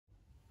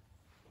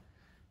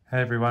Hey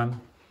everyone,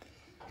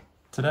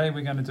 today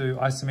we're going to do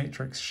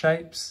isometric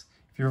shapes.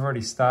 If you've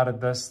already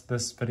started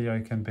this video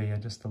can be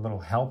just a little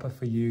helper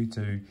for you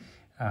to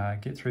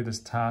get through this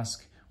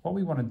task. What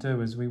we want to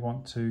do is we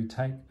want to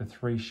take the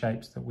three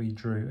shapes that we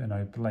drew in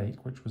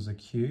oblique, which was a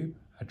cube,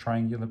 a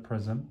triangular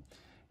prism,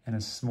 and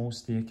a small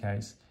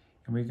staircase,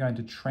 and we're going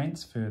to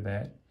transfer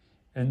that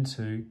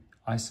into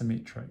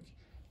isometric.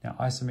 Now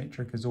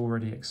isometric is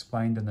already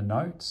explained in the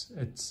notes.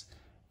 It's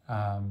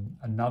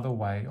another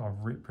way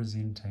of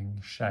representing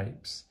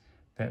shapes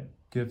that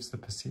gives the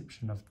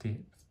perception of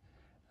depth.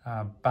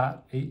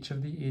 But each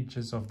of the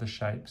edges of the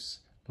shapes,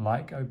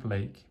 like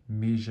oblique,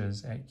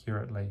 measures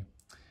accurately.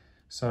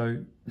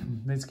 So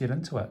let's get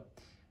into it.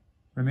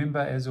 Remember,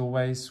 as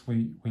always,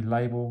 we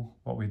label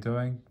what we're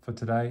doing. For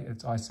today,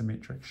 it's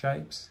isometric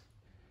shapes.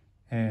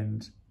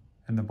 And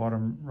in the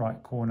bottom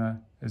right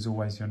corner is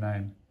always your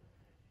name.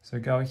 So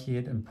go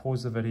ahead and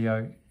pause the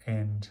video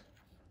and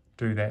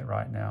do that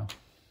right now.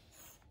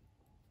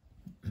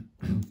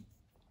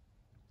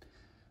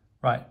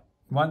 Right,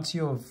 once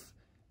you've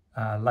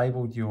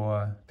labelled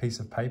your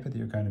piece of paper that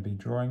you're going to be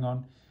drawing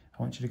on,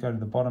 I want you to go to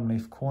the bottom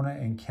left corner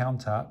and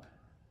count up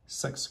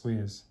 6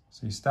 squares.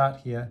 So you start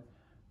here,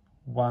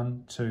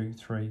 1, 2,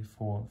 3,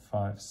 4,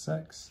 5,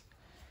 6.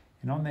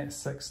 And on that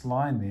 6th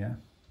line there,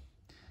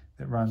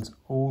 that runs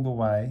all the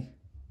way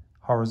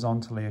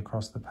horizontally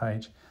across the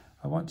page,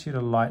 I want you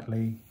to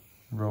lightly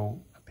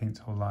rule a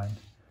pencil line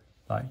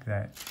like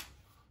that.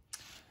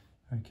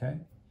 Okay,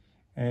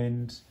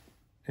 and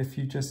if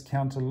you just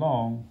count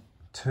along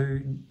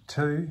two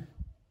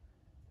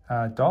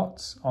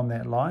dots on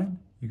that line,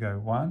 you go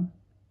 1,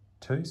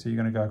 2, so you're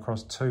going to go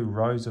across 2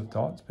 rows of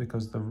dots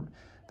because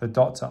the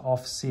dots are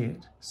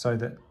offset so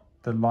that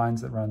the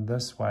lines that run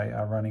this way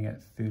are running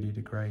at 30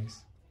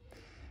 degrees.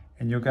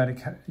 And you're going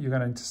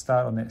to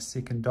start on that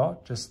 2nd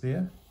dot just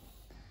there,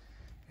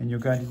 and you're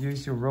going to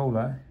use your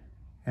ruler.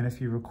 And if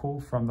you recall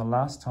from the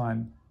last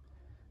time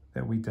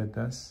that we did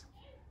this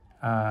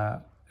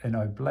in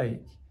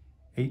oblique,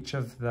 each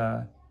of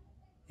the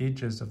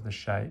edges of the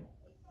shape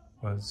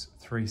was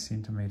 3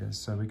 centimeters.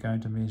 So we're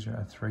going to measure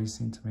a 3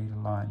 centimeter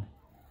line.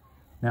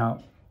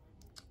 Now,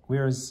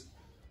 whereas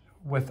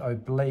with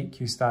oblique,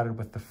 you started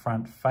with the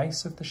front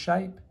face of the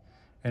shape,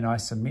 in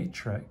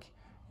isometric,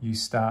 you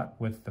start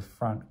with the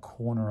front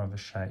corner of a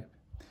shape.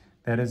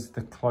 That is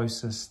the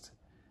closest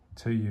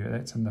to you,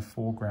 that's in the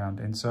foreground.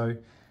 And so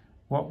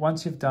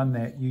once you've done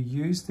that, you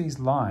use these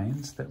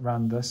lines that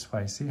run this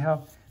way. See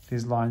how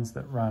there's lines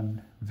that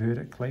run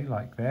vertically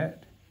like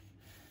that?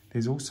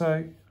 There's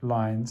also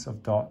lines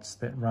of dots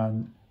that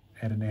run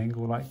at an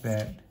angle like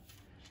that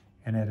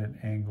and at an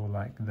angle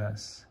like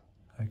this,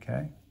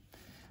 okay?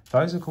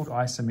 Those are called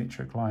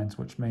isometric lines,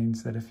 which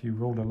means that if you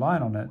ruled a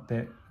line on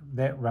it,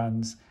 that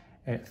runs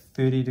at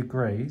 30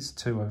 degrees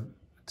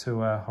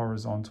to a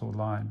horizontal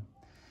line.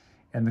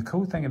 And the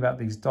cool thing about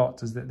these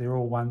dots is that they're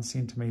all 1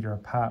 centimeter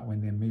apart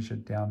when they're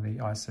measured down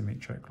the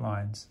isometric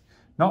lines.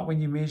 Not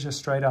when you measure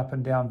straight up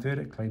and down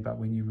vertically, but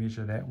when you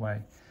measure that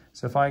way.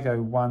 So if I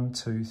go 1,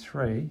 2,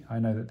 3, I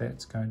know that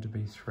that's going to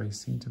be 3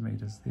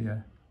 centimeters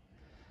there.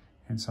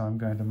 And so I'm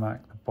going to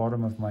mark the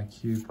bottom of my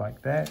cube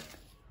like that,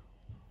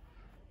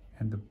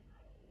 and the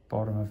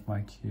bottom of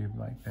my cube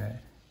like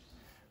that.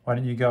 Why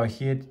don't you go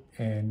ahead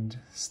and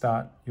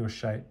start your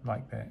shape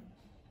like that?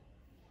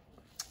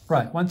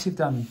 Right, once you've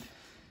done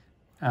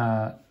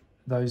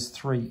those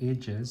 3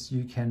 edges,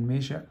 you can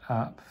measure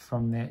up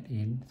from that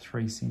end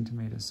 3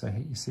 centimeters. So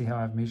you see how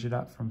I've measured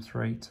up from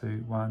 3 to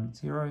 1,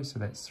 0, so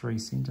that's 3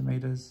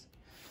 centimeters.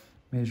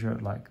 Measure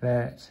it like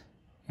that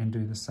and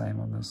do the same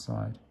on this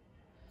side.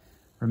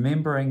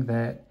 Remembering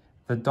that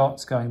the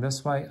dots going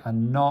this way are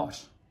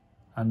not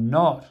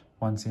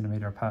 1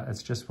 centimeter apart.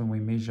 It's just when we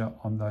measure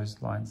on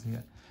those lines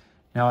here.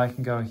 Now I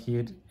can go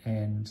ahead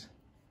and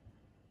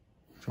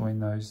join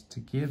those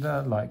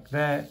together like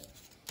that.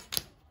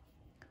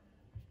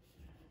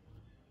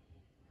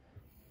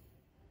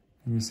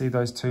 And you see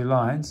those 2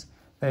 lines,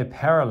 they're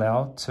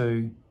parallel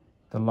to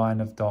the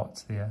line of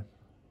dots there.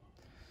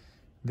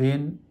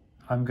 Then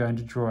I'm going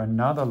to draw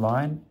another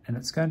line, and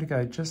it's going to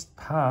go just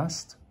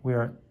past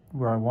where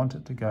I want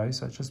it to go.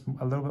 So it's just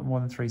a little bit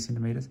more than 3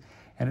 centimeters.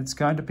 And it's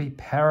going to be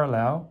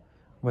parallel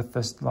with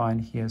this line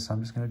here. So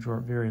I'm just going to draw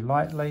it very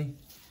lightly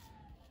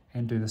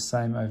and do the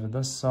same over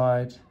this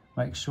side.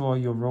 Make sure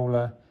your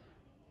ruler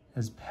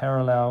is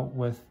parallel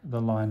with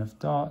the line of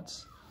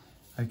dots.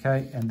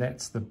 Okay, and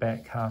that's the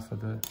back half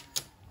of the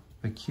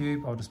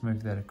cube. I'll just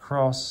move that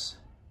across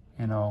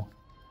and I'll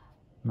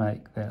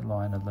make that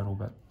line a little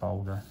bit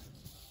bolder,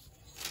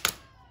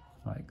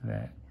 like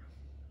that.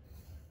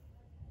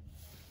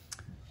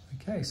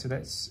 Okay, so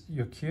that's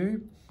your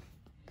cube.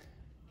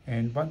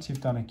 And once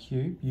you've done a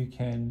cube, you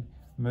can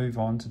move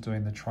on to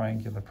doing the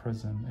triangular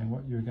prism. And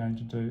what you're going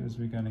to do is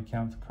we're going to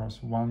count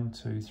across 1,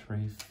 2,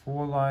 3,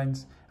 4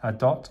 lines, a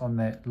dot on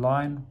that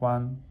line,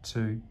 1,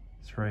 2,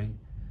 3,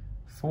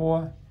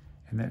 4,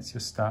 and that's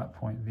your start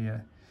point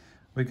there.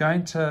 We're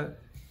going to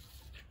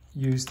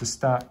use the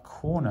start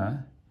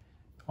corner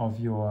of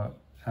your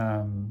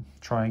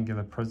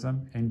triangular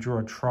prism and draw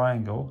a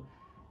triangle,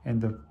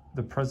 and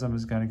the prism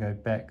is going to go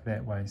back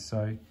that way.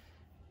 So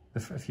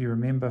if you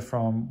remember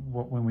from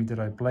when we did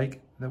oblique,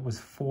 that was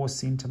 4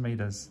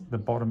 centimeters, the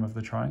bottom of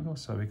the triangle.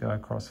 So we go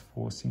across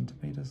 4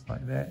 centimeters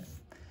like that.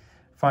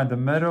 Find the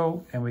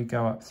middle and we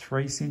go up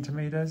 3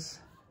 centimeters.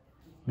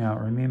 Now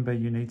remember,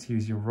 you need to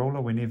use your ruler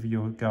whenever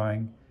you're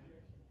going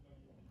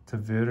to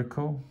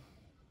vertical.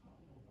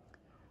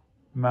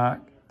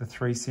 Mark the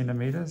 3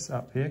 centimeters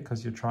up there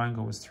because your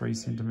triangle was 3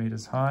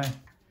 centimeters high.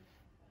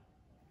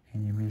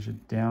 And you measure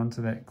down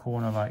to that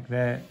corner like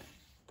that.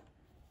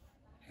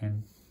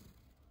 And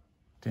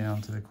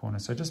down to the corner.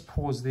 So just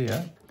pause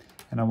there,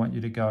 and I want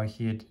you to go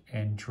ahead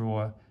and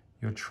draw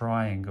your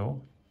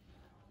triangle,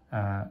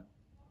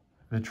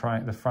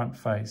 the front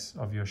face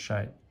of your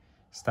shape,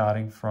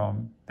 starting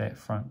from that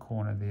front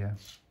corner there.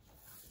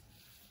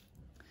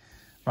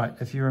 Right,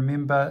 if you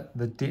remember,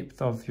 the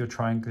depth of your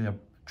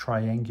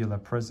triangular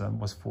prism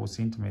was 4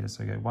 centimeters.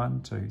 So go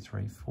 1, 2,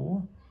 3,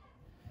 4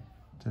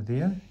 to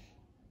there.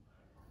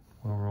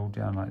 We'll roll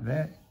down like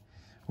that.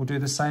 We'll do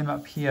the same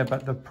up here,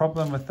 but the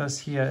problem with this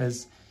here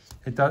is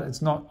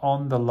it's not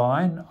on the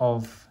line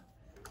of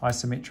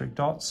isometric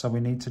dots, so we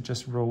need to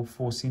just rule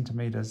 4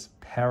 centimeters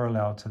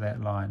parallel to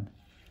that line.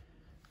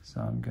 So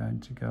I'm going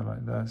to go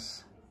like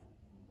this.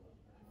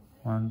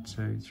 1,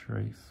 2,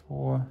 3,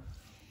 4.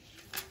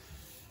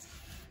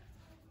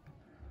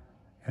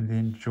 And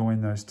then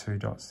join those 2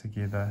 dots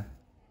together.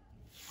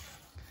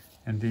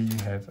 And there you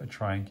have a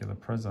triangular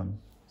prism.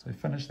 So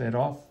finish that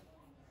off.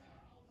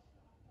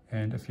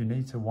 And if you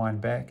need to wind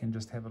back and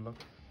just have a look.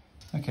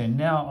 Okay,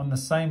 now on the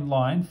same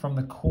line from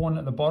the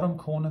corner, the bottom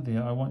corner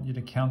there, I want you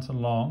to count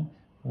along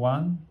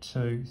 1,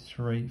 2,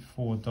 3,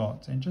 4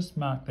 dots, and just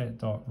mark that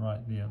dot right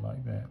there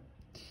like that.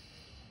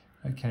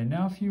 Okay,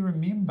 now if you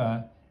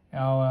remember,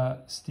 our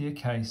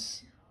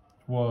staircase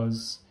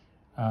was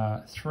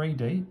 3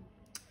 deep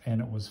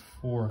and it was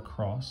 4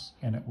 across,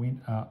 and it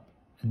went up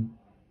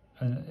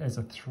as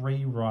a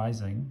 3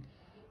 rising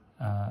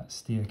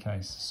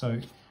staircase.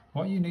 So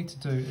what you need to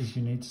do is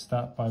you need to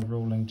start by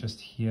ruling just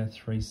here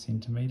 3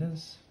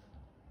 centimeters.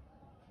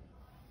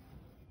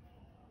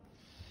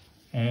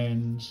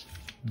 And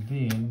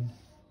then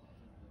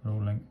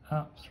ruling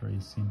up 3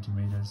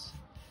 centimeters,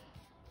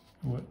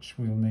 which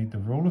we'll need the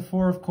ruler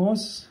for, of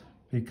course,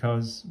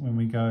 because when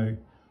we go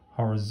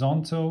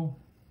horizontal,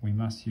 we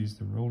must use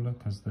the ruler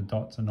because the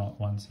dots are not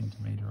 1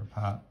 centimeter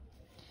apart.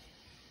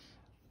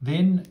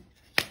 Then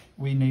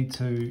we need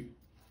to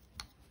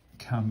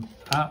come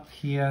up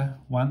here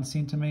 1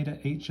 centimeter.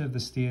 Each of the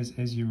stairs,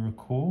 as you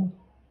recall,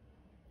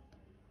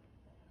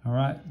 all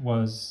right,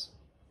 was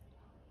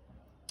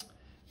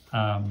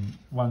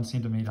 1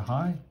 centimeter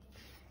high,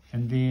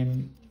 and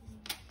then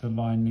the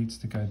line needs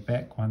to go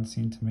back 1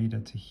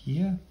 centimeter to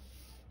here.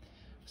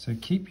 So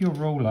keep your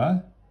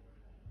ruler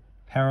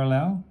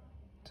parallel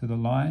to the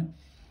line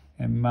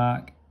and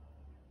mark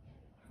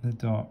the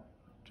dot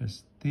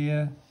just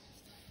there.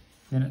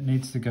 Then it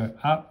needs to go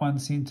up 1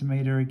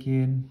 centimeter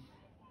again.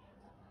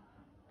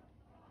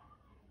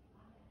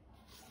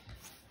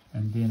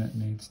 And then it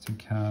needs to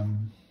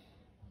come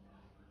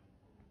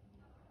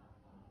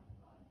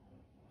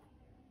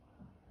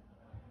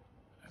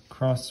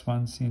across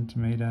 1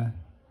 centimeter,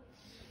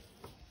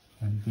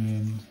 and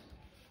then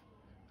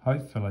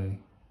hopefully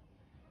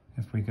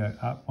if we go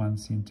up 1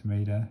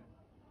 centimeter,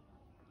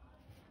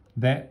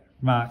 that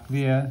mark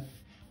there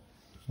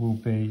will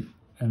be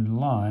in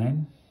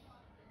line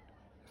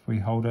if we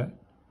hold it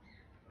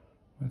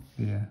with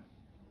there.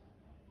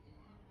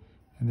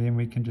 And then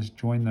we can just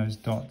join those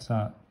dots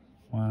up.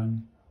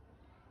 1,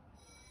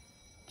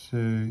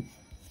 2,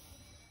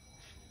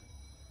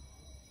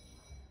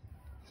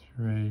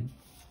 3,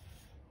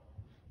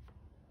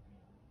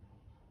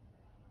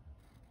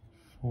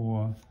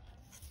 4,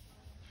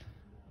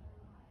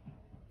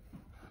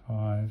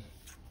 5,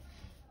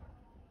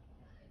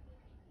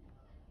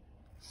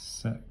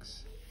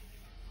 6.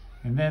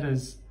 And that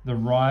is the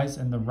rise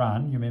and the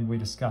run. You remember we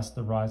discussed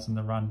the rise and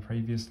the run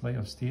previously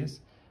of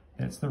stairs.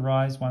 That's the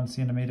rise 1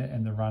 centimeter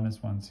and the run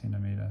is 1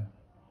 centimeter.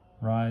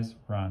 Rise,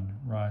 run,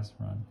 rise,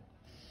 run.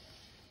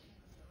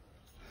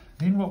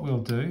 Then what we'll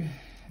do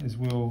is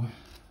we'll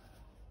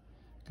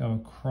go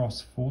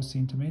across 4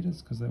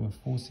 centimeters because they were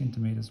 4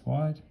 centimeters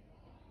wide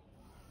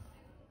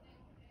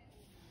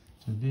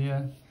to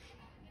there.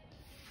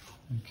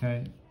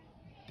 Okay,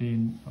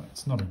 then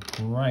it's not a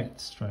great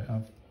straight.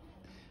 I've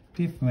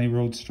definitely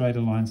ruled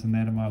straighter lines than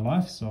that in my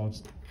life, so I'll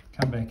just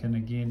come back in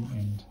again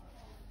and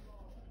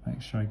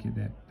make sure I get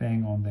that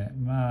bang on that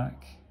mark.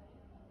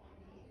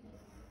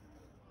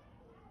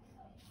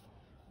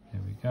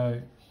 There we go.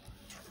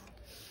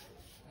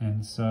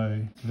 And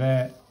so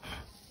that,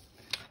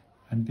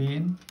 and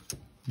then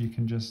you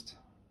can just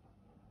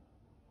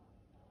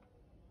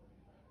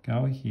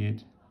go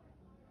ahead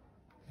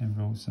and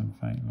rule some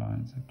faint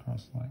lines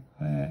across like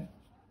that.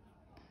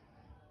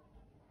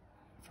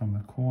 From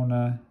the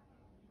corner,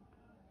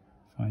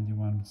 find your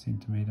 1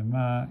 centimeter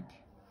mark,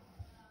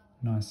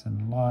 nice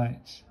and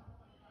light,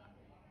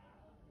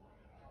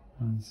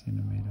 1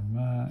 centimeter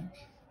mark.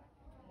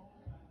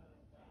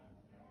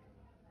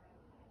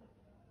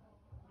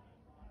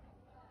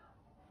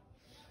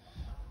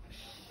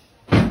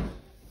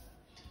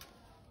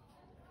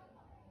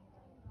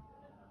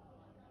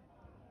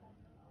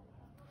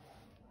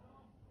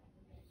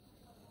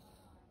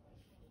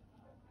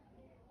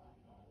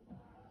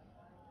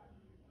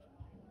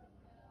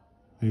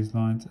 These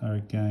lines are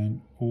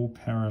again all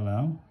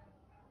parallel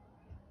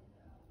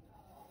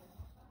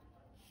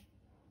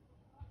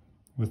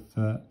with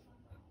the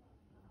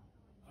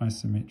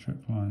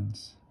isometric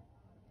lines.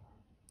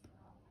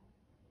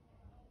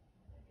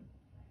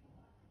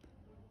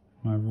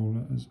 My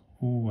ruler is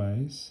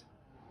always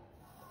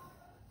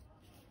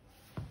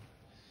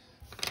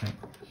okay.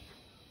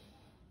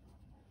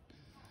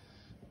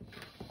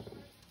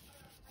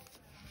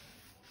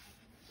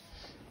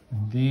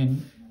 And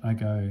then I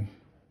go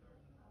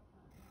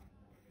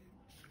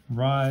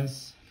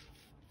rise,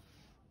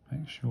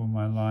 make sure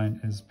my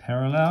line is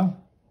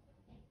parallel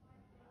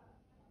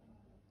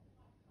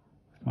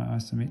with my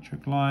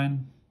isometric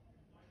line,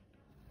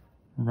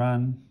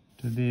 run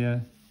to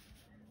there,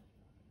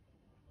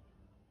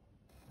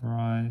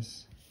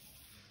 rise,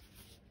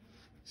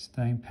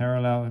 staying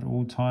parallel at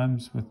all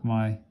times with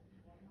my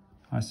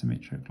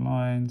isometric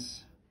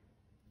lines.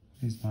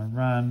 Here's my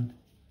run,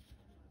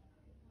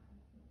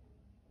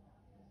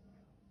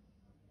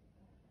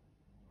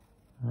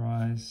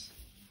 rise,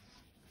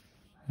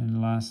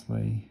 and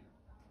lastly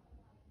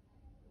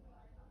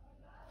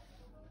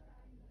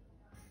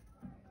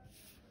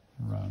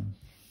run.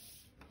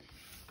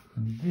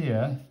 And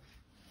there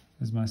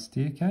is my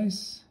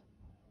staircase.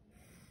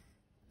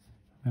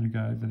 I'm going to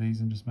go over these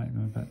and just make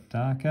them a bit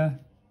darker.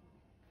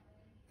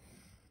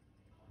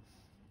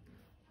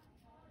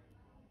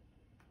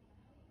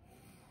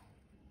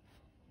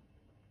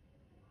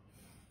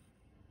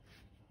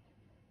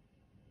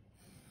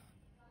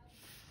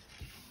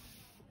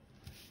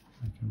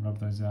 I can rub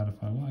those out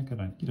if I like.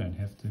 You don't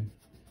have to.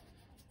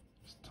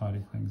 Just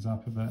tidy things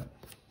up a bit.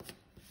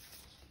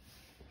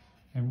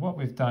 And what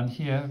we've done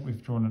here,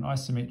 we've drawn an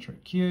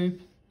isometric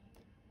cube,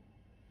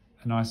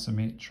 an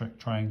isometric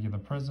triangular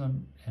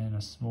prism, and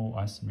a small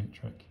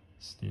isometric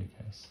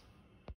staircase.